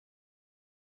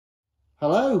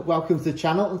Hello, welcome to the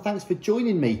channel and thanks for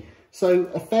joining me. So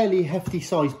a fairly hefty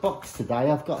sized box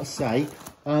today, I've got to say.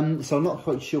 So I'm not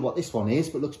quite sure what this one is,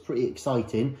 but looks pretty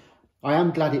exciting. I am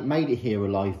glad it made it here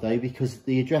alive though, because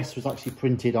the address was actually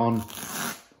printed on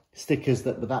stickers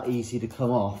that were that easy to come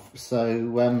off.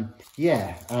 So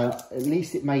at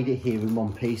least it made it here in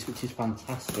one piece, which is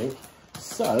fantastic.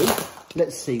 So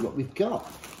let's see what we've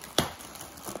got.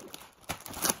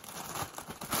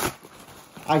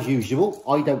 As usual,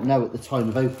 I don't know at the time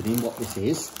of opening what this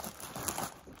is.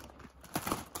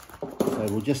 So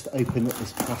we'll just open up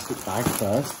this plastic bag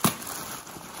first.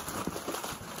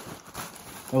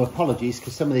 Oh, apologies,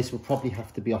 because some of this will probably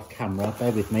have to be off camera.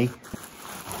 Bear with me.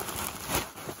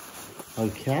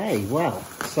 Okay, well,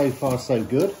 so far so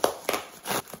good.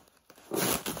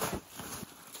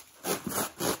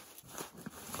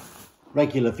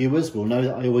 Regular viewers will know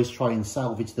that I always try and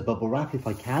salvage the bubble wrap if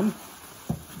I can.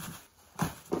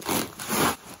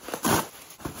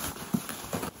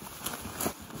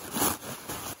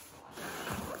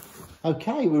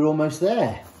 Okay, we're almost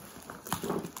there.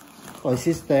 Well,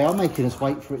 they are making us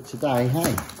wait for it today,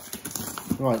 hey?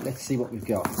 Right, let's see what we've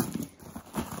got.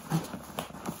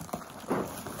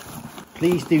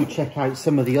 Please do check out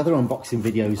some of the other unboxing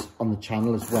videos on the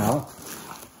channel as well.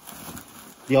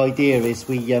 The idea is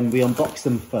we unbox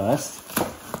them first,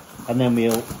 and then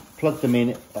we'll plug them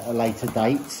in at a later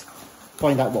date,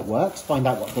 find out what works, find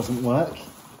out what doesn't work,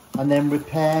 and then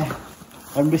repair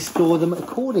and restore them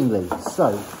accordingly.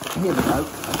 So here we go.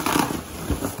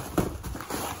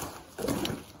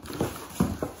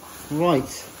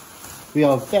 Right, we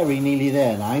are very nearly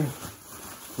there now.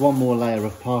 One more layer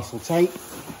of parcel tape,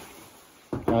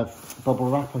 bubble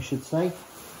wrap I should say.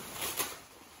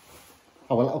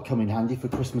 Oh well, that'll come in handy for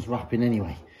Christmas wrapping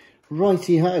anyway.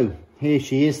 Righty-ho, here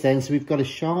she is then. So we've got a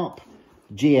Sharp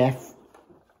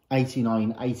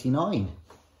GF-8989.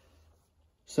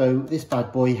 So this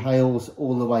bad boy hails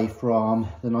all the way from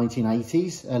the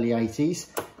 1980s, early 80s.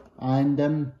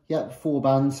 And yeah, 4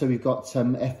 bands. So we've got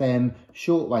FM,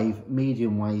 shortwave,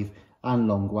 medium wave and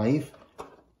long wave.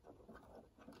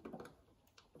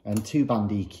 And 2-band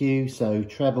EQ, so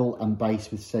treble and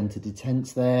bass with centre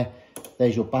detents there.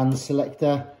 There's your band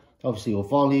selector, obviously your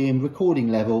volume, recording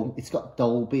level. It's got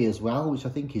Dolby as well, which I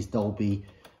think is Dolby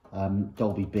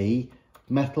B,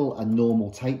 metal and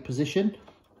normal tape position,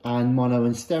 and mono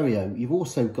and stereo. You've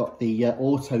also got the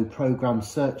auto program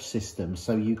search system,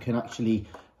 so you can actually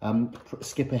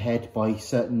skip ahead by a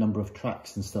certain number of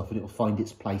tracks and stuff, and it'll find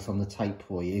its place on the tape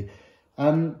for you.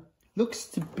 Looks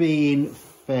to be in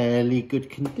fairly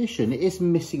good condition. It is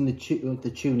missing the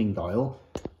tuning dial,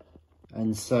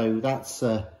 and so that's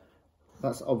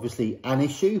obviously an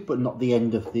issue, but not the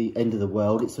end of the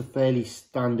world. It's a fairly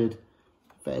standard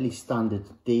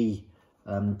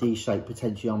D-shaped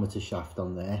potentiometer shaft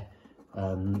on there,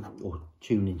 or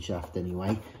tuning shaft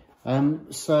anyway.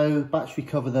 So battery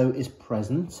cover though is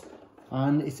present,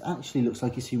 and it actually looks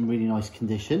like it's in really nice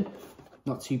condition.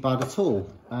 Not too bad at all.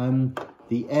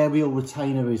 The aerial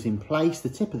retainer is in place. The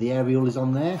tip of the aerial is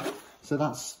on there, so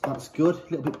that's good. A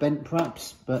little bit bent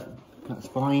perhaps, but that's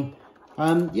fine.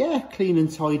 Yeah, clean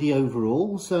and tidy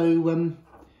overall. So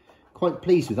quite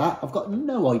pleased with that. I've got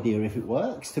no idea if it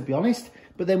works, to be honest.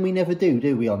 But then we never do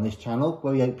we, on this channel?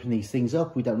 Where we open these things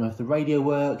up, we don't know if the radio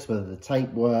works, whether the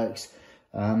tape works,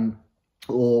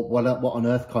 or what on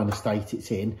earth kind of state it's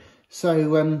in.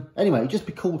 So anyway, it'd just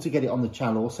be cool to get it on the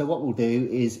channel. So what we'll do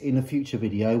is in a future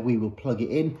video, we will plug it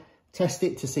in, test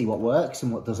it to see what works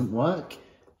and what doesn't work,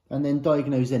 and then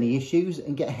diagnose any issues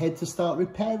and get ahead to start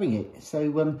repairing it.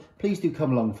 So please do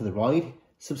come along for the ride.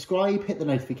 Subscribe, hit the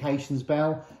notifications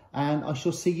bell, and I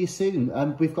shall see you soon.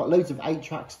 We've got loads of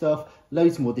 8-track stuff,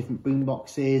 loads more different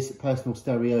boomboxes, personal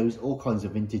stereos, all kinds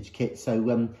of vintage kit.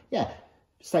 So yeah,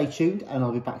 stay tuned and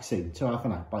I'll be back soon. Ta-ra for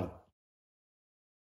now, bye.